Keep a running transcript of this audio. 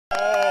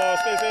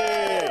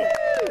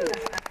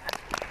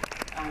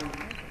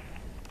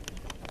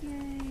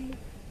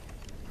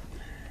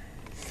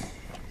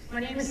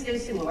is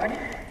Stacy Lord,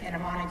 and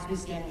I'm honored to be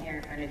standing here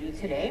in front of you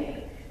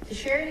today to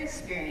share an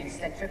experience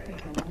that took me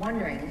from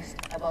wondering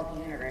about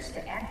the universe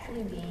to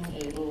actually being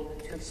able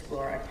to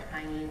explore a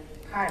tiny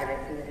part of it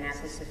through the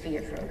NASA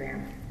SOFIA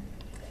program.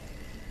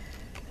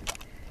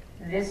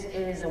 This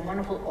is a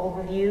wonderful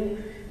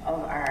overview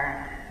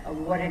of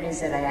what it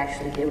is that I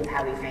actually did with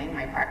Howie Fain,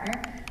 my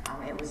partner.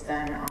 It was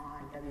done on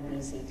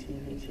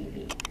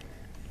WBZ-TV.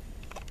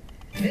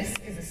 This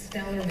is a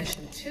stellar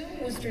mission. 2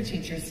 Worcester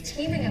teachers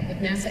teaming up with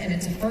NASA, and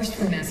it's a first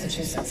for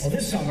Massachusetts. Well,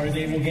 this summer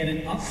they will get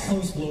an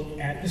up-close look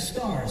at the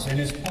stars. And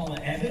as Paula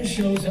Evans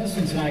shows us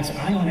in tonight's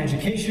Eye on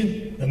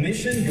Education, the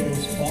mission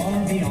goes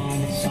far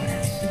beyond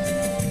science.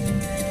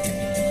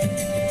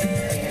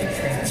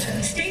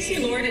 Stacy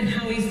Lord and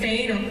Howie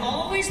Fain are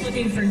always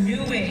looking for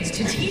new ways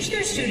to teach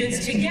their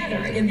students together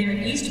in their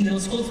East Middle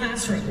School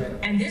classroom.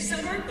 And this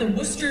summer, the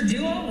Worcester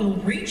duo will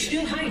reach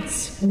new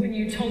heights. When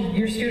you told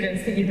your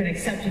students that you've been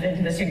accepted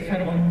into this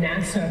incredible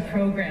NASA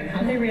program,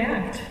 how'd they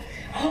react?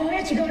 Oh,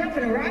 aren't you going up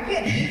in a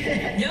rocket?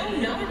 No,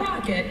 not a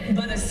rocket,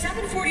 but a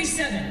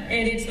 747,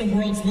 and it's the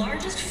world's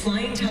largest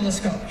flying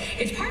telescope.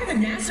 It's part of a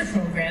NASA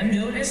program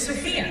known as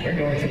SOFIA. We're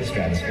going to the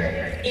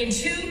Stratosphere. In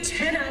 2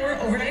 10-hour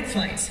overnight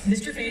flights,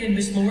 Mr. Fain and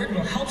Ms. Lord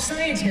will help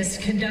scientists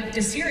conduct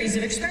a series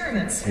of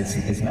experiments.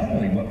 It's not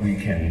only what we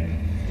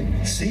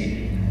can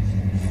see,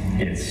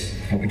 it's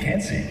what we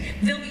can't see.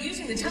 They'll be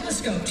using the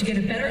telescope to get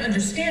a better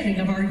understanding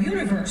of our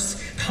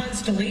universe.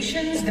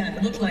 Constellations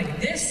that look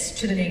like this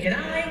to the naked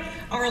eye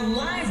are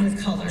alive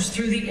with colors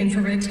through the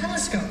infrared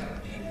telescope.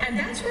 And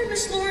that's where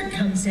Miss Lord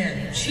comes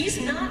in. She's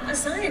not a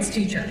science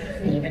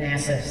teacher. Even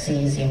NASA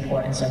sees the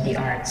importance of the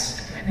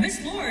arts.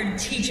 Miss Lord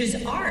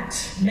teaches art,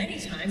 many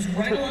times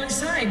right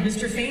alongside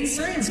Mr. Fain's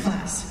science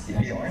class.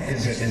 The art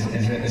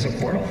is a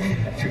portal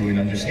to an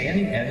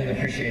understanding and an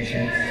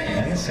appreciation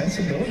and a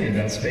sensibility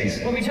about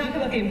space. When we talk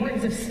about the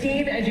importance of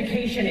STEAM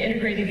education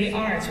integrating the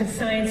arts with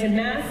science and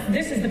math,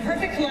 this is the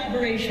perfect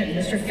collaboration.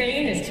 Mr.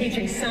 Fain is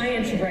teaching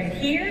science right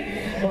here,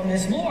 while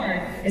Ms.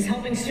 Lord is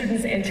helping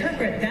students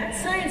interpret that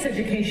science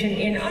education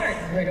in art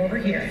right over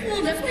here. Well,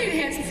 it definitely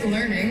enhances the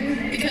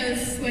learning,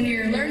 because when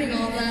you're learning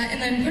all that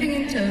and then putting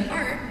into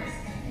art,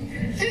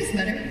 it's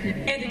better.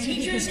 And the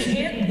teachers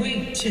can't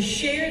wait to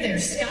share their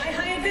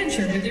sky-high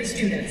adventure with their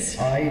students.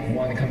 I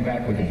want to come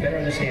back with a better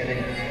understanding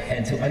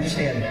and to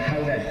understand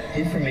how that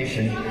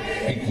information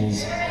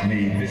equals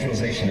the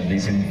visualization of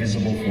these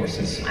invisible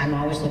forces. I'm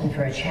always looking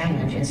for a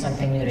challenge and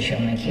something new to show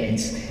my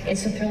kids.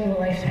 It's the thrill of a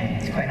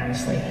lifetime, quite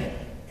honestly.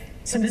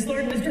 So Ms.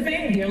 Lord and Mr.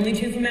 Fain, the only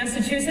 2 from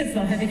Massachusetts,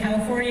 they'll head to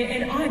California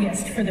in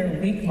August for their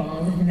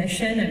week-long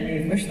mission, and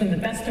we wish them the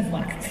best of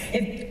luck.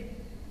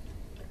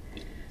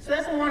 So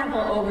that's a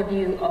wonderful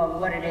overview of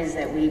what it is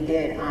that we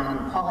did.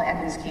 Paula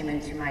Evans came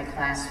into my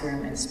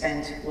classroom and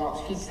spent,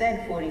 well, she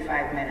said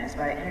 45 minutes,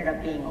 but it ended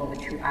up being over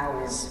 2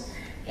 hours.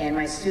 And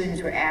my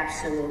students were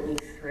absolutely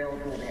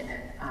thrilled with it.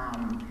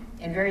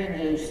 And very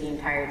engaged the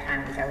entire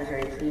time, which I was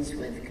very pleased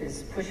with,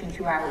 because pushing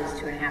 2 hours,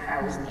 2.5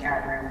 hours in the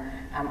art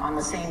room on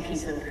the same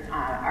piece of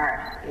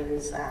art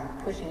is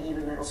pushing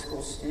even middle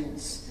school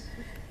students.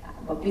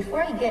 But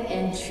before I get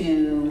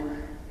into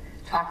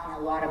talking a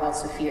lot about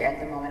SOFIA at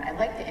the moment, I'd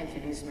like to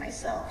introduce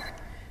myself.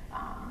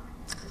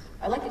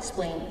 I'd like to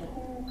explain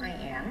who I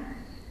am,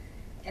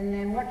 and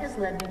then what has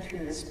led me to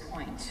this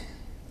point.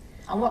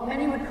 I'm what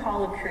many would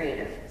call a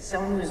creative,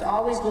 someone who's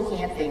always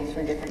looking at things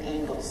from different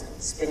angles,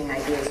 spinning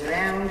ideas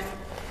around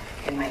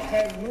in my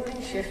head, moving,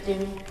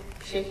 shifting,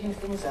 shaking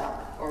things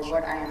up, or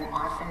what I am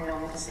often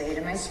known to say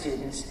to my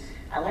students,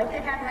 I like to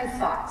have my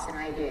thoughts and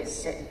ideas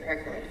sit and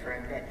percolate for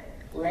a bit,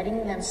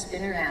 letting them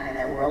spin around in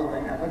that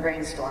whirlwind of a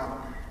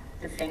brainstorm,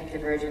 to think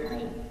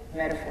divergently,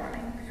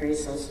 metaforming, free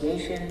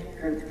association,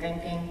 group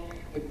thinking.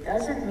 It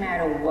doesn't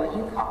matter what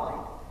you call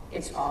it,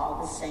 it's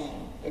all the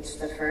same. It's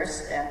the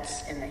first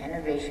steps in the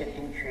innovation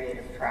and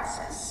creative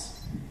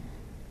process.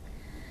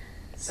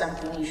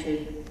 Something you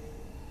should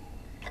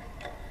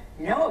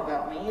know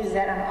about me is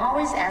that I'm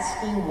always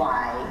asking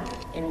why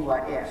and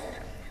what if,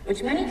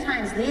 which many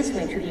times leads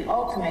me to the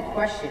ultimate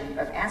question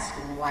of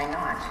asking why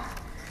not.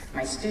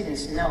 My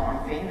students know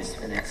I'm famous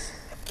for this.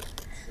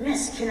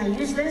 Miss, can I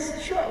use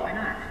this? Sure, why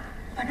not?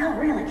 Oh no,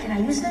 really, can I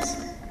use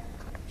this?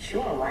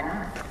 Sure, why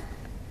not?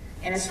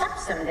 And it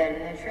stops them dead in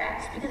their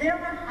tracks because they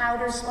don't know how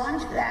to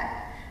respond to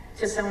that,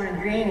 to someone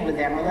agreeing with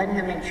them or letting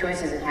them make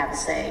choices and have a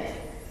say.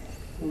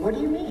 What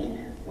do you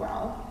mean?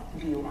 Well,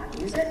 do you want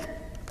to use it?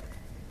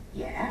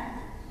 Yeah,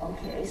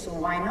 okay, so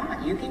why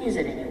not? You can use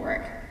it in your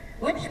work.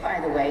 Which, by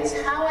the way, is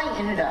how I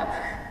ended up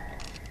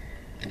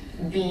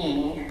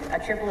being a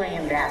AAA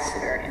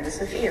ambassador in the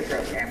SOFIA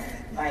program,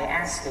 by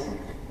asking,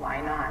 why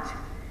not?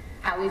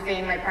 Howie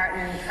Fain, my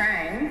partner in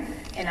crime,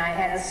 and I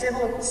had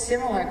a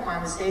similar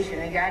conversation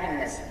regarding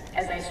this,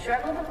 as I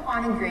struggled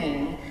upon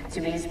agreeing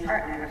to be his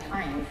partner in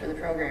applying for the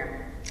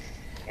program.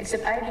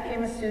 Except I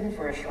became a student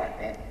for a short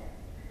bit,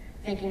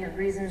 thinking of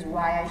reasons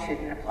why I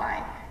shouldn't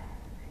apply.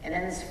 And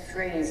then this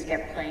phrase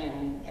kept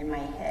playing in my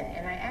head,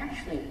 and I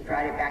actually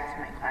brought it back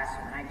to my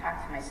classroom, and I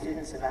talked to my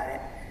students about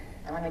it.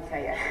 And let me tell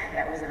you,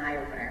 that was an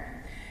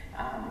eye-opener.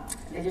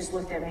 They just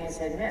looked at me and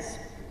said, "Miss,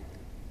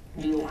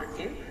 do you want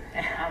to?"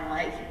 And I'm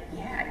like,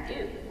 "Yeah, I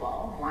do."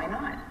 "Well, why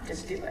not?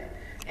 Just do it."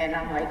 And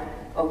I'm like,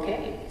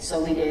 "Okay."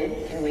 So we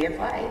did, and we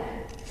applied.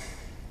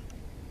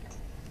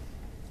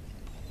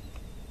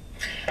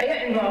 I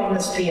got involved in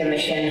the SOFIA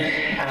mission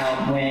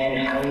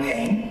when Howie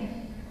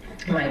Fain,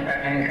 my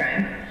partner in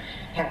crime,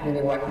 happened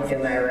to be walking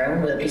through my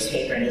room with a piece of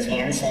paper in his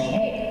hand saying,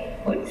 "Hey,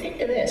 what do you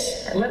think of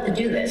this? I'd love to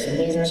do this." And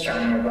he's an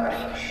astronomer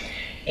buff.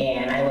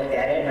 And I looked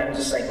at it and I'm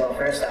just like, well,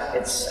 first off,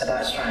 it's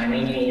about astronomy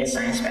and you need a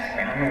science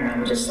background. And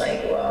I'm just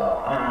like,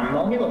 well,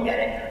 let me look at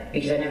it,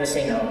 because I never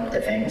say no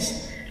to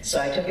things. So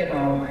I took it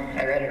home,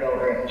 I read it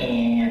over,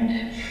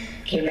 and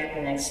came back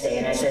the next day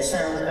and I said,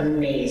 "Sounds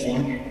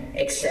amazing,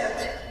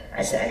 except,"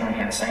 I said, "I don't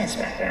have a science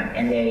background."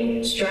 And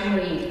they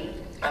strongly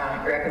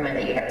recommend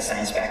that you have a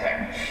science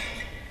background.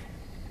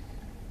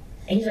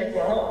 And he's like,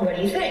 "Well, what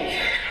do you think?"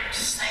 I'm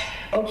just like,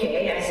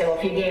 okay. I said, "Well,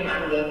 if you're game,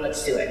 I'm game,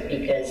 let's do it."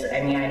 Because,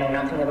 I mean, I know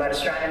nothing about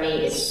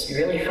astronomy. It's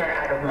really far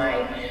out of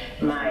my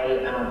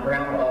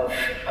realm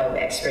of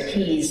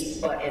expertise,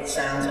 but it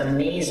sounds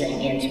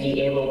amazing. And to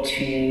be able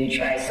to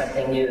try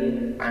something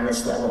new on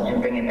this level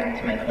and bring it back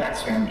to my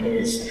classroom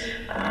is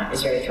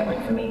very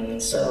thrilling for me.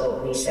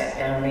 So we sat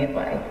down and we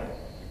applied.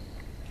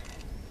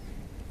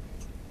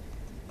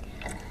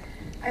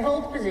 I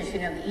hold the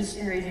position of the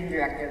Eastern Region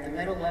Director of the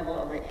middle level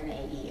of the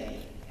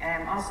NAEA,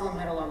 and I'm also the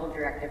middle level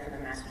director for the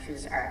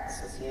Massachusetts Art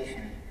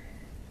Association.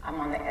 I'm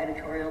on the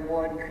editorial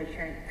board and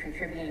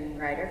contributing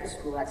writer for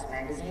School Arts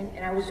Magazine,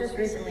 and I was just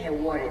recently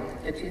awarded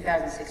the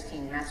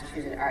 2016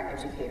 Massachusetts Art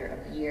Educator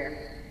of the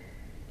Year.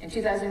 In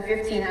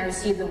 2015, I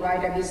received the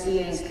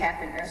YWCA's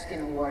Catherine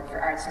Erskine Award for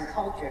Arts and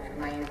Culture for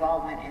my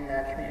involvement in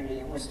the community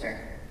in Worcester.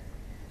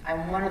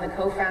 I'm one of the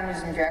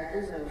co-founders and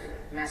directors of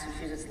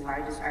Massachusetts'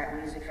 largest art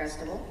and music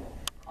festival,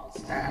 called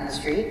Start on the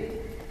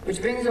Street, which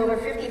brings over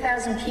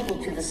 50,000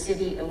 people to the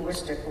city of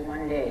Worcester for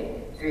one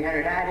day.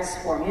 300 artists,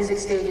 4 music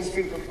stages,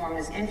 street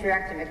performers,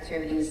 interactive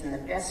activities, and the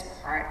best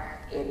part,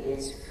 it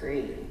is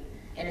free.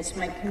 And it's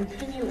my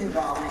continued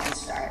involvement in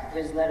START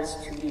that has led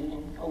us to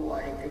being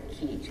awarded the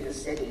key to the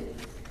city.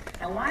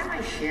 Now, why am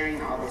I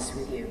sharing all this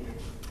with you?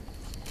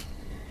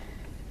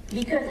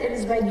 Because it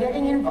is by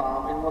getting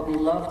involved in what we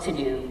love to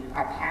do,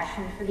 our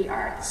passion for the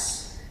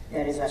arts,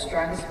 that is our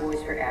strongest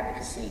voice for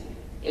advocacy.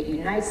 It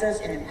unites us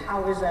and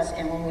empowers us,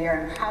 and when we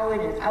are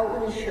empowered and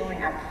outwardly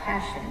showing our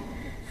passion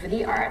for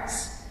the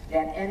arts,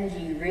 that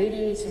energy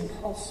radiates and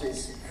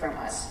pulses from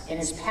us and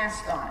is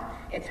passed on.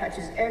 It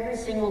touches every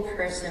single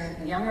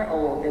person, young or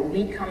old, that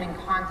we come in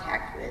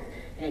contact with,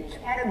 and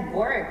it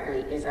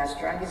categorically is our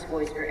strongest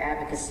voice for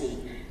advocacy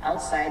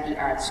outside the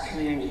arts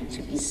community,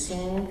 to be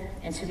seen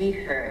and to be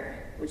heard,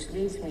 which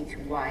leads me to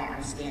why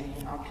I'm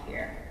standing up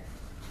here.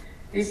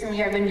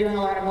 Recently, I've been doing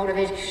a lot of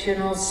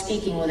motivational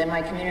speaking within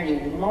my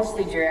community,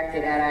 mostly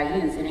directed at our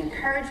youth, and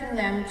encouraging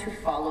them to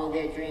follow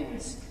their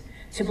dreams,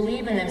 to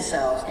believe in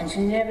themselves, and to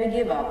never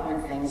give up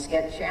when things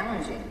get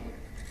challenging.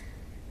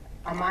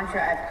 A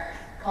mantra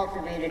I've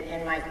cultivated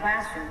in my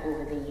classroom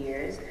over the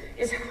years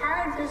is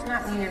hard does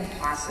not mean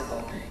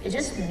impossible. It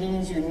just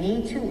means you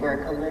need to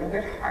work a little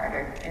bit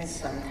harder and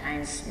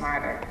sometimes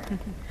smarter.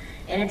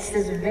 And it's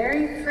this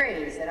very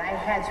phrase that I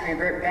had to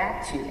revert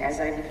back to as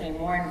I became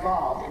more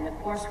involved in the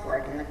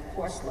coursework and the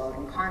course load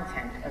and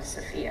content of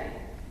SOFIA.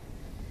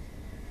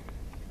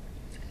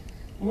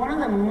 One of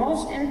the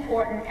most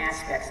important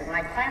aspects of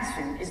my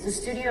classroom is the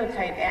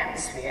studio-type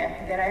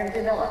atmosphere that I have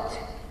developed,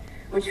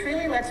 which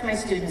really lets my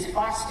students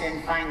foster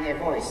and find their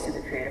voice through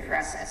the creative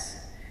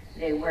process.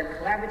 They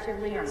work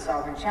collaboratively on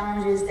solving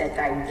challenges that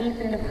dive deep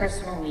into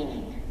personal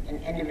meaning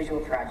in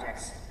individual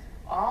projects,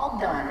 all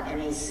done in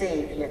a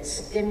safe yet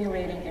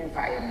stimulating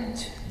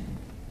environment.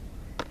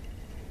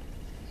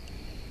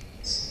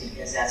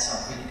 Because that's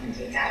something you can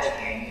take out of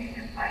here and you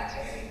can apply to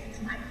everything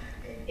in life.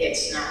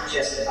 It's not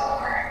just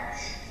about art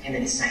and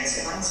the science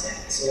and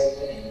concept, it's all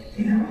living,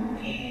 you know?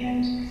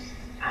 And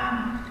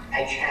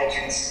I try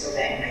to instill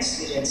that in my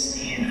students,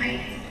 and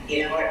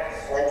you know what,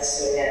 I like to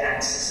say that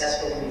I'm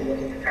successful when you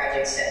look at the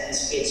projects that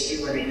these kids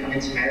do when they come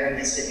into my room,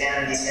 they sit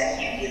down and they say, "I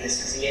can't do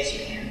this." I say, "Yes,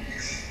 you can."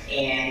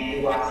 And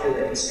we walk through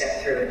it, we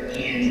step through it,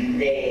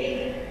 and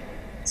they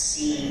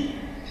see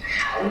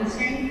how you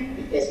think,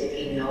 because if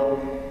you know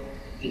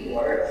the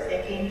order of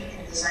thinking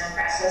in the design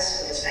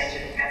process, with a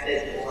scientific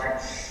method or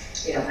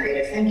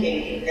creative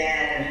thinking,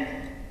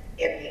 then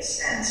it makes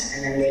sense.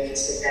 And then they can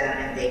sit down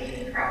and they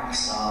can problem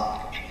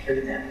solve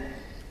through them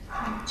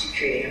to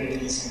create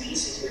amazing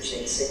pieces, which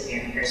they sit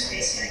there in the first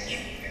place and I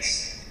can't do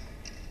this.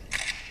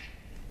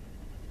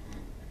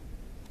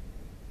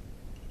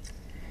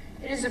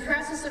 It is the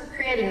process of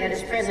creating that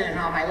is present in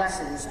all my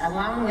lessons,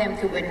 allowing them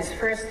to witness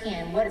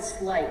firsthand what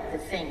it's like to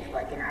think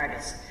like an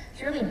artist,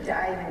 to really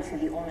dive into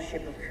the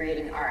ownership of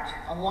creating art,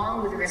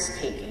 along with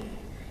risk-taking,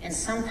 and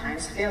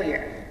sometimes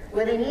failure,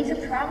 where they need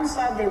to problem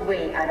solve their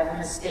way out of a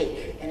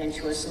mistake and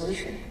into a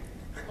solution.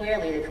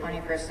 Clearly, the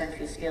 21st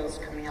century skills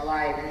coming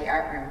alive in the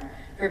art room,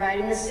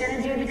 providing the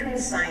synergy between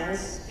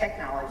science,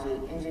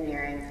 technology,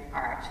 engineering,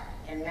 art,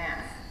 and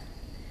math.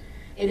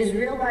 It is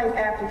real-life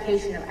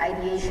application of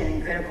ideation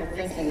and critical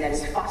thinking that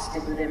is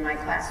fostered within my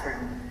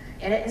classroom,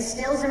 and it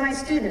instills in my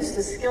students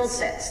the skill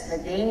sets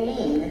that they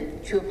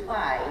need to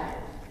apply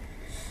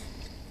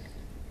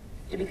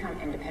to become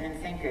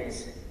independent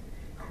thinkers.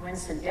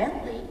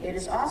 Coincidentally, it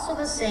is also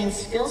the same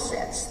skill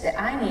sets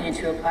that I needed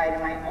to apply to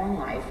my own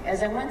life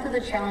as I went through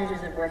the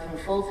challenges of working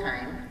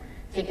full-time,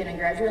 taking a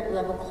graduate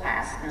level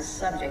class in a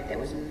subject that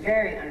was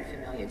very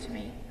unfamiliar to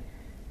me,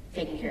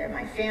 taking care of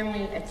my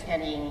family,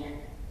 attending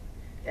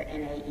the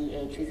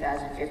NAEA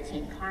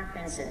 2015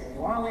 conference in New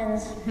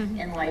Orleans,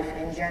 and life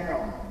in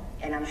general.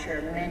 And I'm sure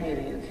many of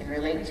you can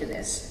relate to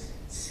this.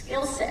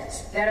 Skill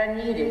sets that are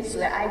needed so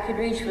that I could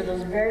reach for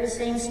those very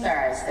same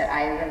stars that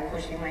I have been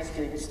pushing my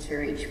students to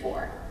reach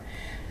for.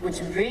 Which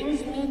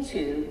brings me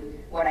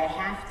to what I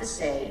have to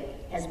say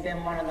has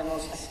been one of the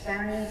most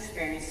astounding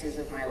experiences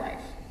of my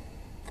life.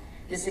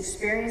 This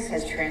experience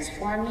has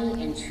transformed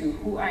me into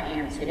who I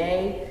am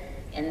today,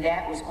 and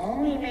that was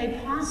only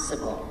made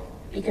possible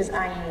because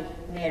I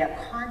made a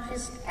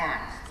conscious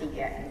act to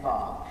get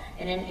involved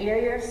in an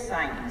area of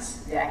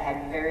science that I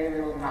had very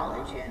little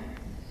knowledge in.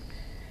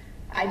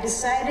 I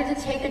decided to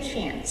take a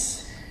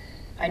chance,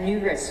 a new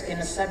risk in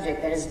a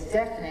subject that is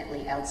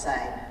definitely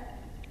outside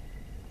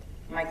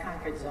my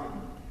comfort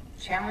zone,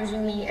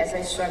 challenging me as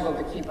I struggled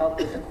to keep up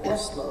with the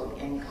course load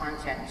and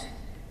content.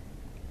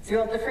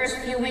 Throughout the first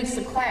few weeks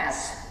of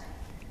class,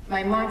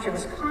 my mantra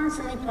was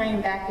constantly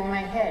playing back in my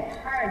head.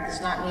 Hard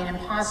does not mean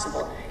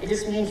impossible. It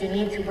just means you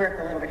need to work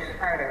a little bit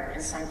harder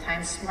and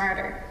sometimes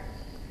smarter.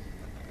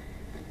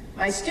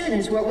 My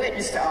students were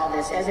witness to all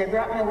this as I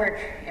brought my work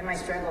and my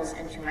struggles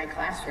into my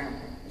classroom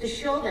to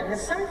show them that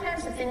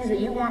sometimes the things that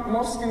you want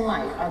most in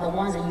life are the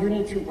ones that you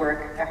need to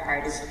work the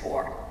hardest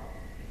for.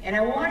 And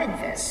I wanted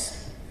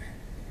this.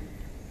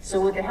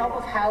 So with the help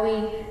of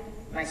Howie,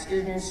 my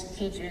students,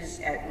 teachers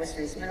at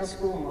Worcester East Middle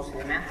School,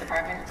 mostly the math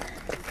department,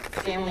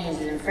 families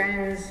and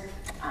friends,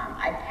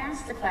 I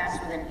passed the class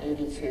with an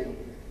 82.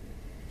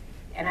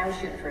 And I was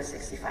shooting for a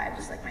 65,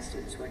 just like my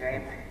students would,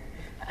 right?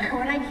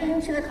 When I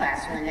came to the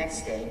classroom the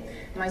next day,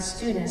 my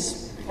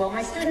students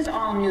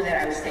all knew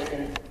that I was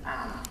taking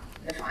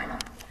the final.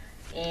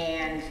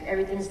 And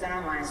everything's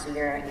done online, so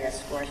your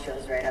score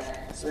shows right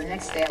up. So the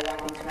next day I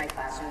walked into my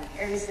classroom,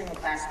 every single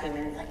class came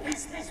in, like,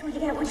 Miss, what'd you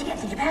get? What'd you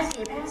get? Did you pass?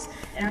 Did you pass?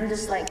 And I'm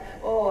just like,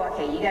 oh,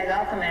 okay, you guys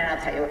all come in and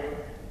I'll tell you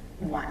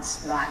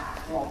once, not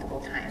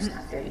multiple times,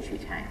 not 32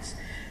 times.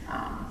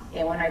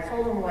 And when I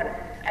told them what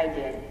I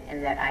did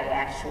and that I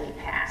actually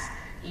passed,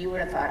 you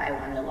would have thought I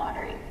won the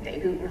lottery. They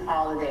hoot and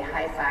hollered, they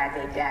high-fived,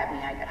 they dabbed me,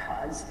 I got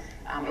hugs.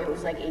 It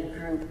was like a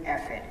group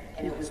effort,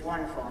 and it was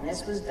wonderful. And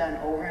this was done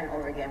over and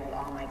over again with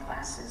all my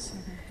classes.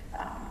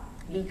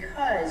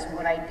 Because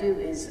what I do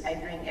is I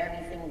bring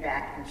everything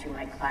back into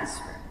my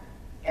classroom.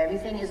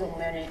 Everything is a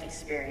learning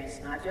experience,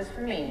 not just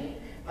for me,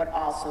 but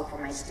also for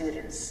my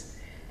students.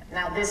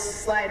 Now this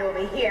slide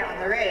over here on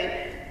the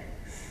right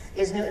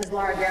is Newton's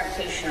law of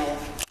gravitational,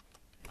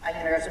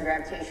 universal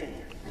gravitation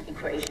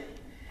equation.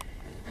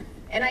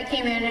 And I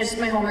came in, it's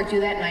my homework due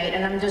that night,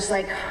 and I'm just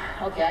like,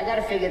 okay, I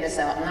gotta figure this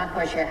out. I'm not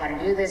quite sure how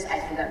to do this.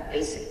 I forgot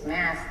basic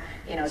math.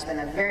 You know, it's been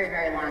a very,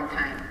 very long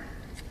time.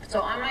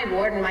 So on my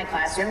board in my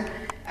classroom,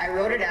 I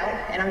wrote it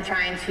out, and I'm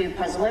trying to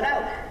puzzle it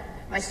out.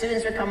 My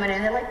students are coming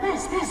in, they're like,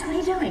 Miss, what are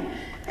you doing?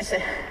 I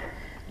said,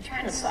 I'm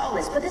trying to solve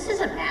this, but this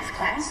isn't math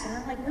class. And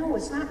I'm like, no,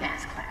 it's not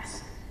math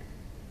class.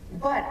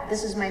 But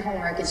this is my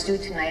homework, it's due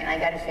tonight, and I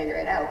gotta figure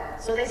it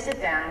out. So they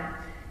sit down,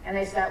 and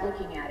they start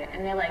looking at it,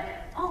 and they're like,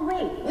 oh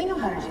wait, we know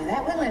how to do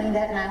that. We're learning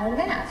that now in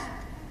math.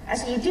 I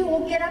said, you do?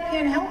 Well, get up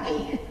here and help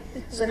me.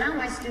 So now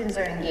my students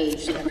are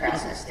engaged in the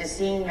process. They're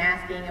seeing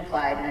math being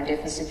applied in a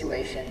different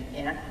situation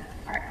in an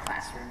art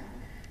classroom.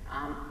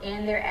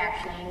 And they're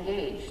actually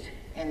engaged,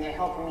 and they're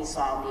helping me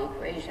solve the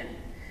equation.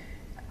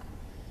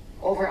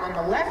 Over on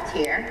the left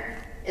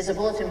here is a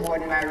bulletin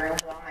board in my room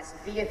with all my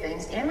SOFIA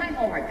things and my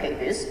homework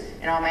papers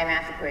and all my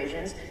math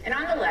equations. And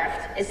on the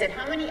left, it said,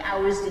 how many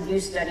hours did you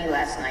study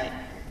last night?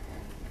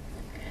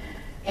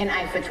 And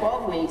for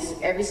 12 weeks,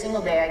 every single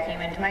day I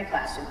came into my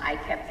classroom, I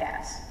kept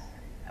tabs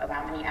of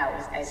how many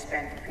hours I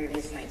spent the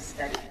previous night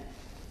studying.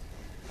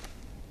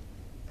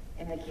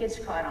 And the kids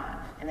caught on,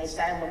 and they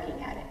started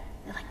looking at it.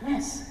 They're like,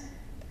 Miss,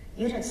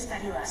 you didn't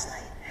study last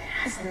night.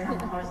 I said,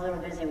 no, I was a little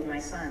busy with my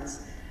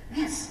sons.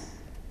 Miss,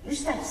 you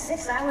studied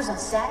 6 hours on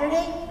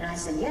Saturday? And I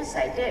said, yes,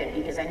 I did,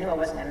 because I knew I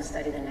wasn't going to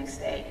study the next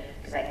day,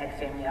 because I had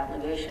family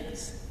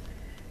obligations.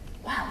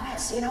 Wow,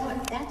 Miss, you know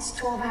what, that's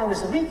 12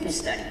 hours a week you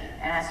study.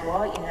 And I said,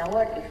 well, you know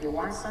what, if you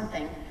want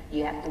something,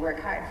 you have to work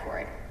hard for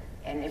it.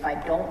 And if I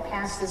don't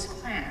pass this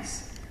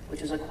class,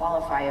 which was a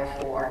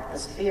qualifier for the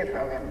SOFIA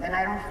program, then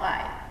I don't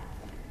fly.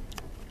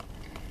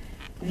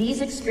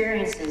 These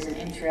experiences and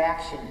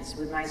interactions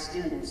with my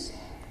students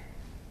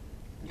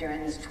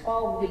during these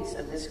 12 weeks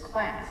of this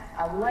class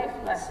are life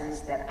lessons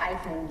that I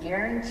can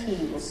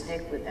guarantee will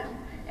stick with them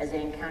as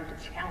they encounter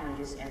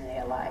challenges in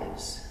their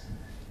lives.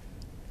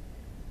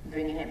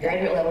 Bringing it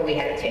graduate level, we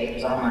had to take, it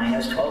was online, it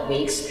was 12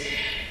 weeks.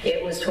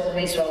 It was 12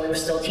 weeks while we were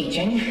still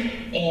teaching,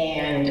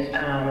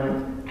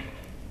 and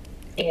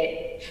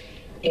it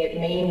it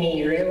made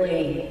me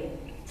really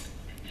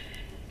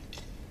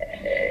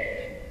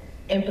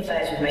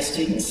empathize with my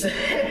students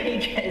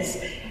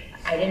because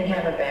I didn't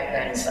have a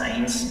background in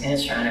science and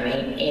astronomy,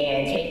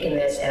 and taking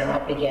this, and I'm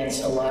up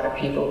against a lot of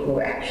people who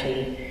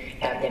actually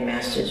have their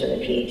masters or their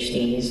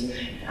PhDs.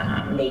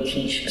 They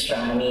teach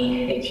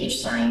astronomy, they teach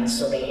science,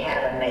 so they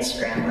have a nice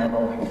ground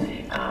level.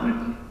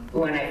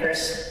 When I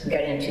first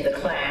got into the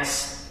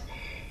class,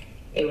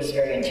 it was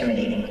very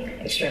intimidating,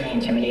 extremely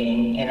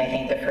intimidating, and I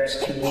think the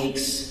first 2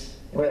 weeks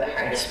were the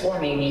hardest for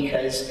me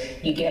because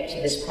you get to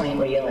this point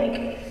where you're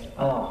like,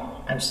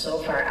 oh, I'm so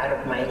far out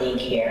of my league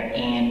here,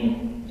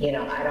 and you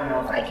know, I don't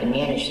know if I can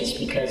manage this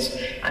because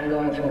I'm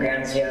going from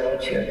ground zero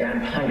to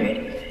ground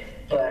 100.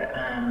 But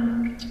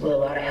with a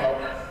lot of help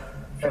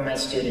from my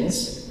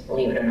students,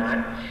 believe it or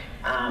not,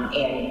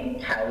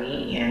 and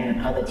Howie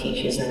and other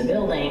teachers in the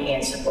building,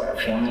 and support of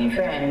family and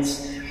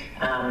friends,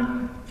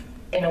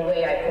 in a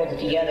way I pulled it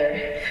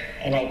together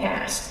and I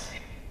passed.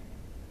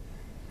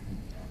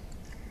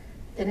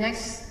 The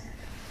next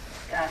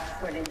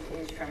footage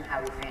is from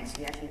Howie Fain. So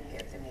you actually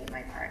get to meet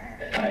my partner.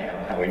 Hi,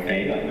 I'm Howie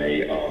Fain. I'm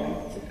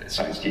a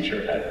science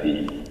teacher at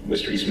the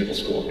Worcester East Middle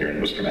School here in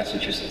Worcester,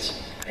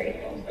 Massachusetts. Great.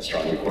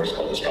 Astronomy course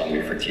called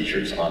Astronomy for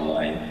Teachers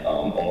online.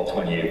 All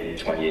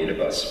 28 of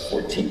us,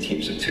 14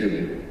 teams of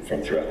 2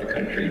 from throughout the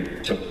country,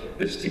 took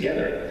this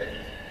together.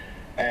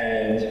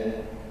 And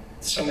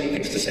so many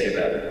things to say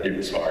about it. It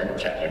was hard,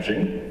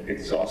 challenging,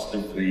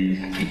 exhaustively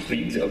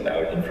complete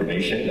about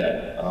information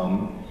that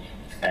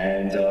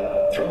and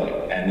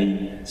thrilling. And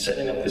the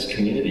setting up this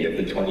community of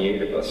the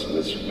 28 of us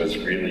was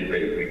really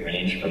great. We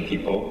ranged from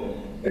people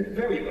with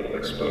very little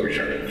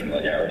exposure and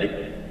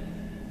familiarity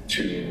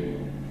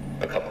to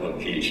a couple of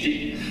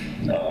PhD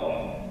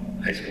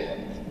high school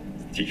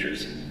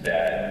teachers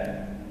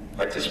that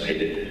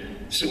participated.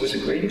 So it was a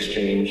great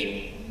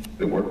exchange.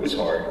 The work was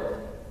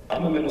hard.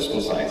 I'm a middle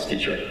school science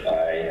teacher.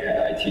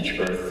 I teach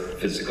earth,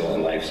 physical,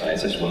 and life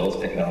science, as well as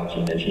technology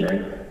and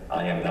engineering.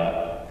 I am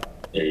not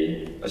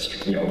a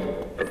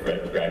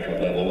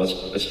graduate level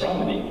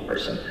astronomy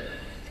person.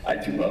 I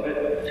do love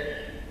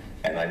it,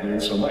 and I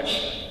learned so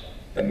much.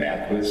 The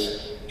math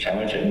was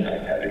challenging. I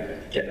had to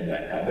get in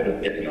that habit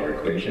of getting our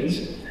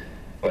equations.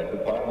 But the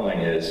bottom line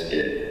is,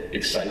 it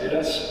excited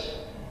us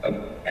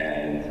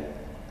and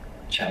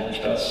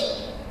challenged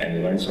us, and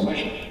we learned so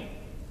much.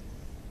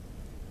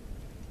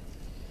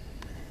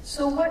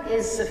 So what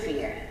is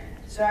SOFIA?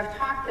 So I've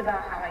talked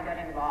about how I got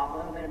involved, a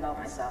little bit about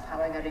myself,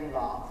 how I got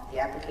involved, the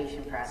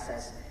application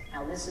process.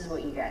 Now this is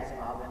what you guys have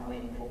all been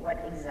waiting for.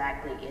 What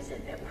exactly is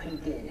it that we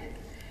did?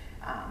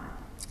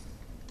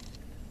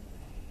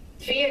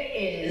 SOFIA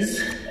is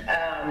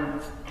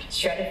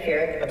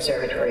Stratospheric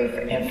Observatory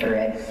for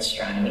Infrared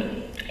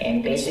Astronomy.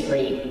 And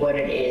basically what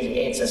it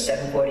is, it's a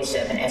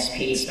 747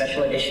 SP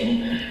Special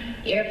Edition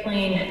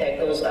airplane that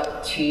goes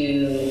up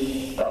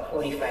to about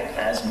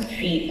 45,000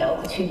 feet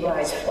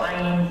altitude-wise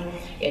flying.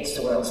 It's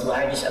the world's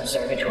largest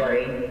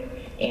observatory, and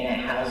it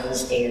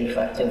houses a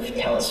reflective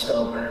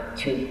telescope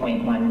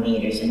 2.1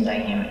 meters in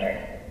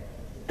diameter.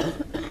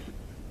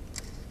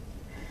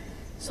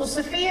 So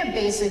SOFIA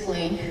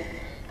basically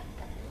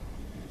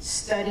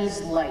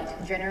studies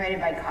light generated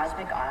by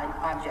cosmic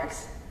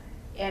objects.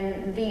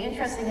 And the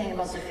interesting thing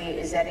about SOFIA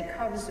is that it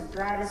covers the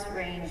broadest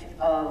range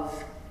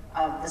of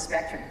the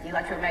spectrum, the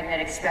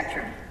electromagnetic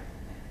spectrum.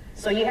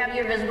 So you have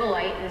your visible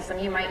light, and some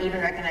of you might even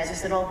recognize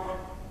this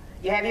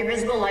you have your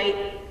visible light,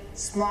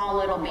 small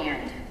little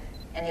band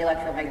in the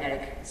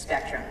electromagnetic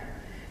spectrum.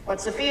 What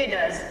SOFIA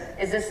does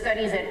is it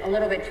studies it a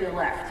little bit to the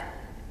left,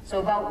 so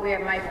about where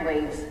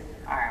microwaves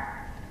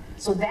are.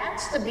 So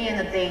that's the band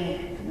that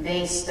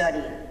they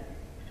study.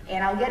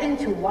 And I'll get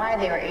into why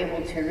they were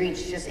able to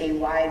reach just a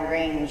wide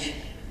range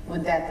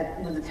with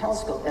the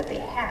telescope that they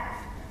have.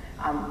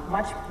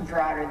 Much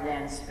broader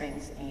than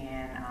Sphinx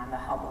and the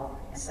Hubble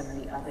and some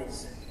of the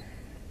others.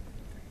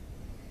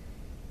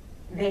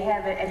 They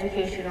have an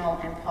educational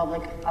and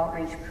public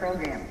outreach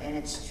program, and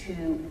it's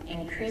to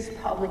increase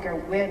public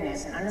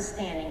awareness and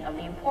understanding of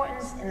the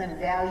importance and the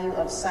value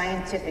of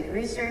scientific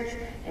research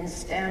in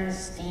STEM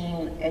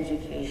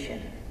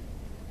education.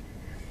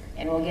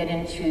 And we'll get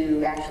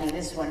into actually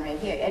this one right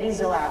here. Eddie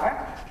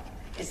Zalava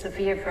is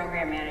SOFIA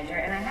program manager,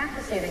 and I have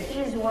to say that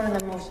he is one of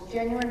the most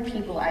genuine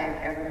people I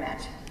have ever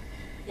met.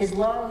 His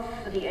love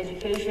for the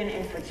education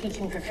and for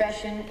teaching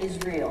profession is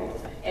real.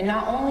 And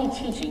not only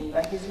teaching,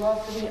 but his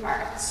love for the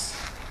arts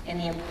and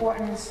the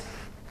important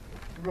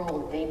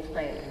role they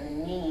play and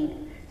the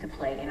need to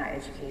play in our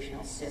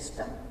educational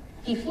system.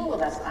 He flew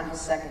with us on our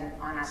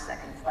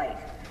second flight,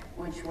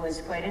 which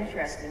was quite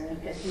interesting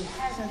because he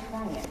hasn't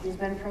flown yet. He's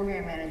been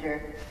program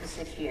manager for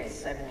 7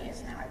 years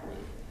now, I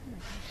believe.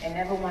 And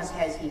never once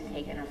has he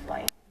taken a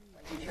flight.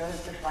 But he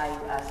chose to fly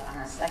with us on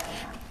our second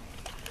one.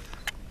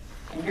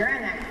 And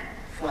during that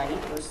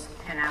flight, those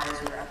 10 hours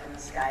we were up in the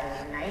sky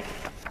overnight,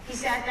 he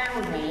sat down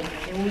with me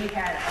and we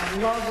had a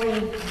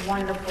lovely,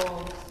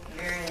 wonderful,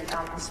 very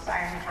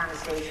inspiring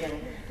conversation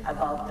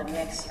about the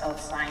mix of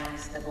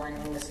science, the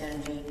blending, the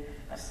synergy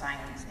of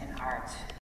science and art.